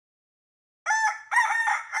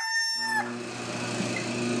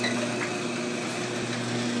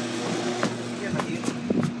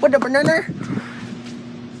What up, banana?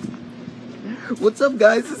 What's up,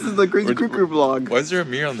 guys? This is the Crazy Creeper vlog. Why is there a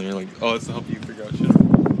mirror on there? Like, oh, it's to help you figure out shit.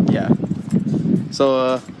 Yeah.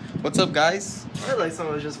 So, what's up, guys? I felt like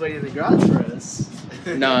someone was just waiting in the garage for us.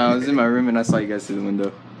 No, I was in my room and I saw you guys through the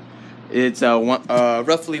window. It's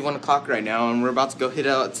roughly 1 o'clock right now, and we're about to go hit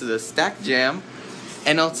out to the Stack Jam,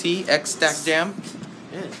 NLT X Stack Jam.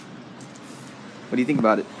 Yeah. What do you think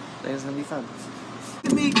about it? I think it's gonna be fun.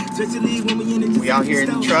 We out here in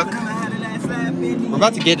the truck. We're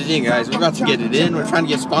about to get it in, guys. We're about to get it in. We're trying to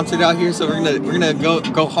get sponsored out here, so we're gonna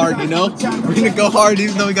go hard, you know. We're gonna go hard,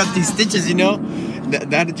 even though we got these stitches, you know.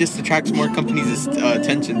 That just attracts more companies'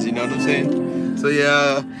 attentions, you know what I'm saying? So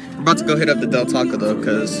yeah, we're about to go hit up the Del Taco though,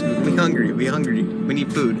 cause we hungry. We hungry. We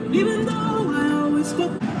need food.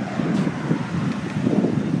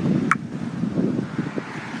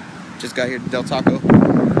 Just got here to Del Taco.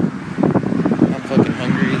 I'm fucking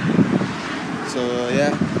hungry. So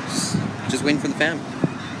yeah, just waiting for the fam.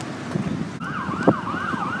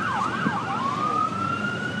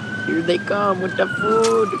 Here they come with the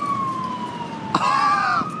food.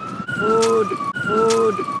 Food.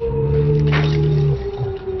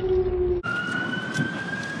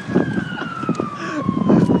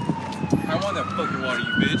 I want that fucking water, you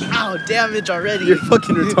bitch. Ow, damage already. You're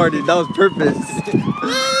fucking retarded. That was purpose.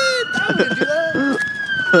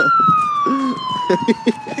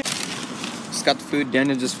 Just got the food.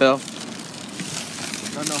 Daniel just fell.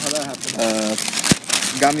 I don't know how that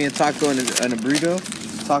happened. Got me a taco and a burrito.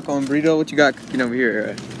 Taco and burrito. What you got cooking over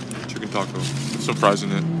here? Chicken taco. Still fries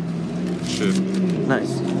in it. Shit.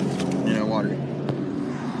 Nice. Yeah, water.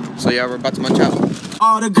 So yeah, we're about to munch out.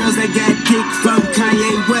 All the girls that got kicked from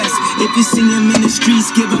Kanye West. If you see him in the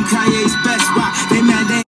streets, give him Kanye's best. Why? They mad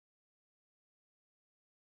they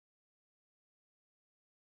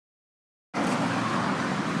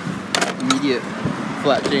Immediate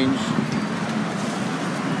flat change.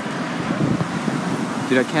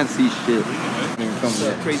 Dude, I can't see shit.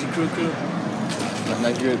 Crazy crew.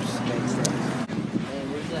 Nice grips.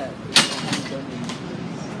 Where's that?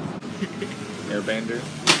 Airbander.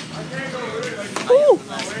 Ooh.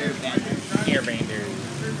 Airbander.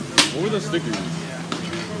 What were the stickers?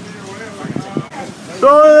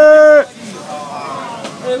 Throw it!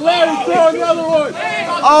 Hey, Larry, throw another one!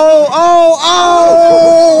 Oh!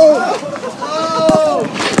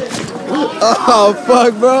 Oh,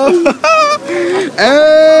 fuck, bro.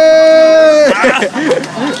 Hey!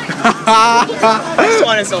 This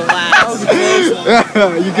one is so loud.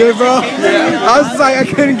 You good, bro? Yeah. I was like, I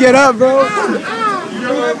couldn't get up, bro.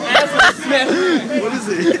 What is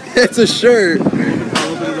it? It's a shirt.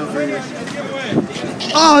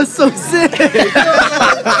 Oh, it's so sick.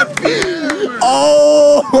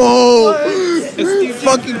 Oh!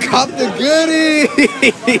 Fucking cop the goodies.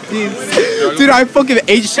 Dude, I fucking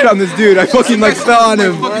ate shit on this dude. I fucking like fell on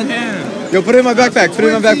him. Yo, put it in my backpack. Put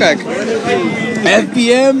it in my backpack.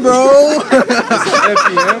 FBM, bro.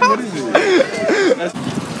 FBM? What is it?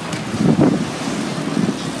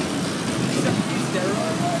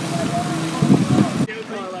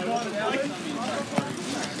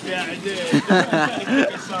 Yeah, I did.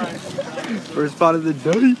 Sorry. First spot of the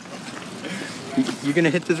day. You gonna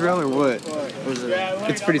hit this rail or what?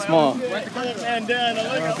 It's pretty small. I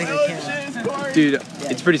don't think I can. Dude,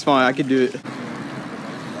 it's pretty small. I could do it.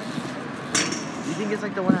 You think it's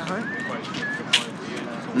like the one at Hunt?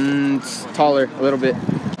 It's taller, a little bit.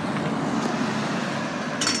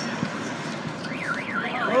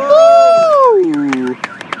 Woo!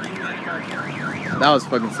 That was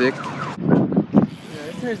fucking sick. Yeah,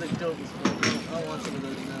 this hair's like dope as fuck. I want some of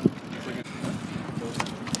those now.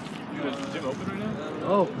 Is the gym open right now?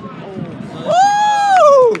 Oh.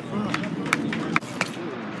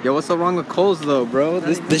 Woo! Yo, what's so wrong with Kohl's though, bro?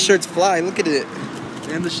 This shirt's fly. Look at it.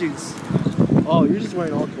 And the shoes. Oh, you're just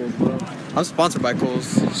wearing all clothes, bro. I'm sponsored by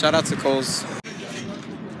Kohl's. Shout out to Kohl's.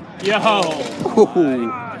 Yo! Ooh.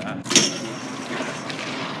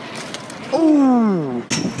 Ooh.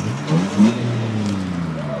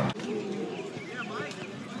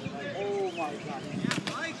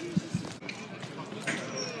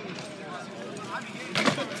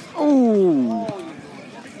 Ooh.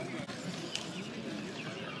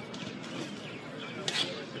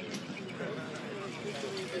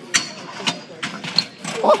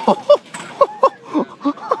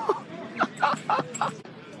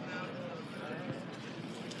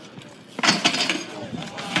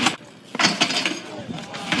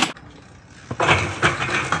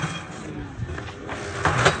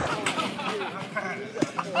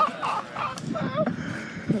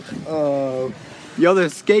 Yo, they're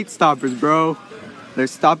skate stoppers, bro. They're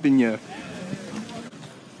stopping you.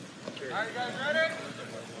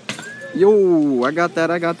 Yo, I got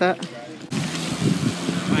that, I got that.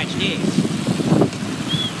 Watch this.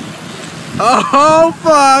 Oh,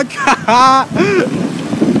 fuck!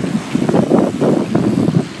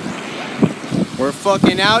 We're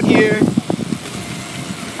fucking out here.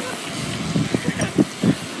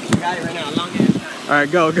 Got it right now, long hand.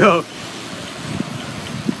 Alright, go, go.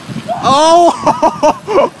 Oh!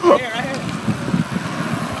 Right here.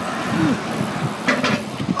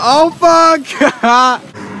 Oh, fuck!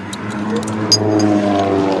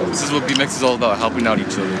 This is what BMX is all about, helping out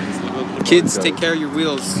each other. Kids, take care of your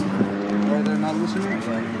wheels. They're not listening?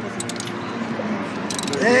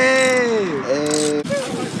 Hey! Hey!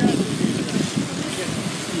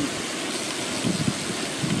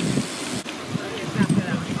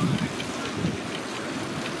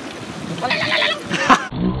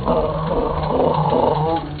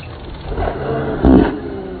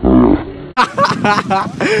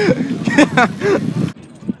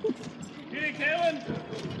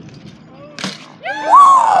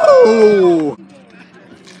 Woo!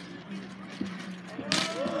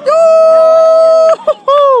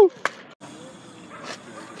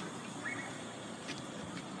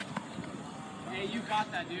 Hey, you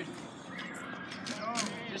got that, dude.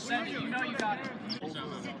 Just send it. You know you got it.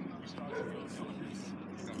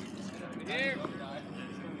 Here.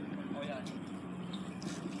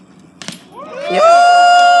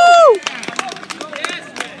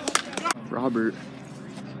 Robert.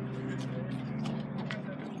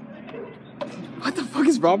 What the fuck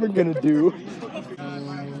is Robert gonna do?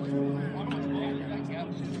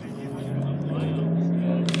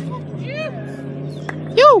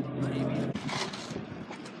 Yo!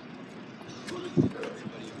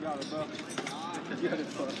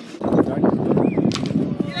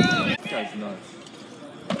 This guy's nuts.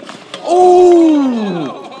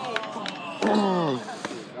 Oh!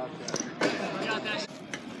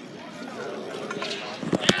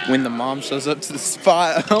 When the mom shows up to the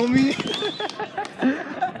spot, homie.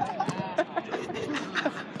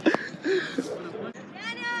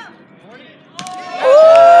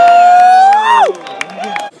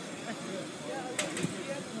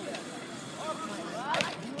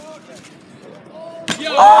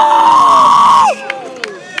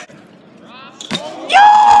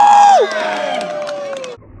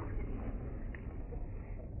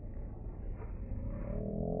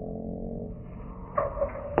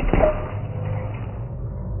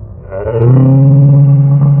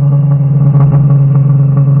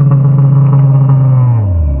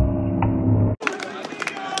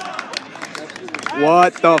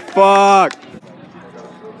 What the fuck?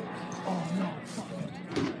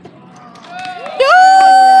 No!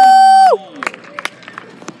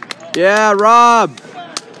 Yeah, Rob.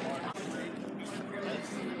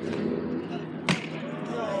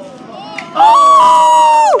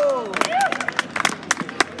 Oh!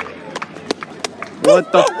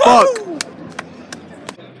 What the fuck?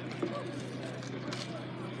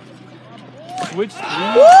 Switch 3?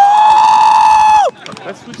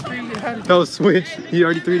 That's switch 3 you had. No, switch. He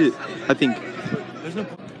already threed it, I think. There's no.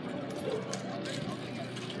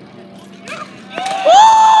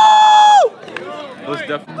 That was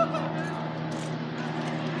definitely.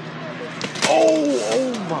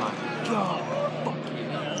 Oh my god.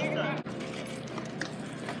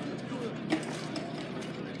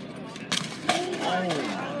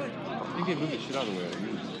 You can move the shit out of the way.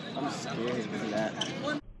 I'm scared of that.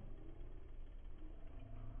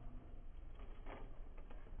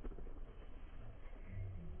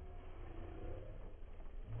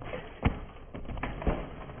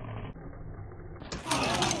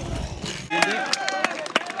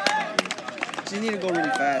 You need to go really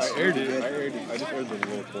fast. I aired it. I just aired the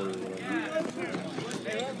little quarter or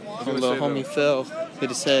whatever. Little homie fell. Hit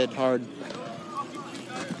his head hard.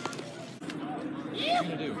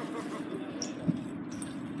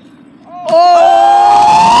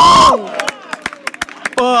 Oh!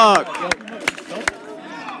 Fuck!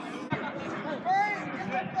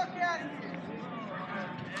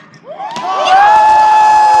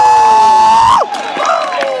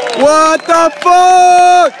 What the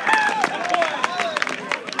fuck?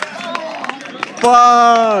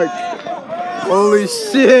 Fuck! Holy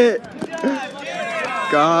shit!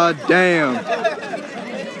 God damn!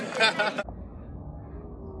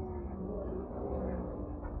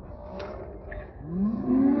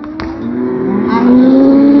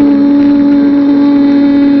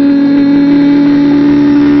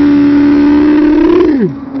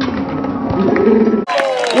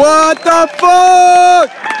 What the fuck?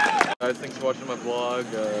 Guys, thanks for watching my vlog.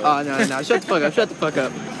 Oh, no. Shut the fuck up. Shut the fuck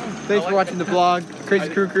up. Thanks for watching the vlog. Crazy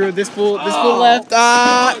crew. This fool left.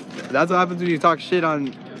 Ah! That's what happens when you talk shit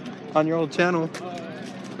on your old channel.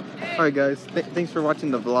 Alright, guys. Thanks for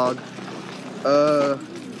watching the vlog.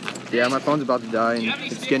 Yeah, my phone's about to die and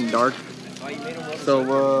it's getting dark.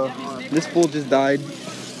 So, this fool just died.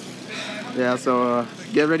 Yeah, so,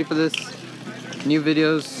 get ready for this. New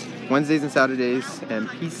videos Wednesdays and Saturdays, and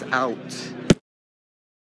peace out.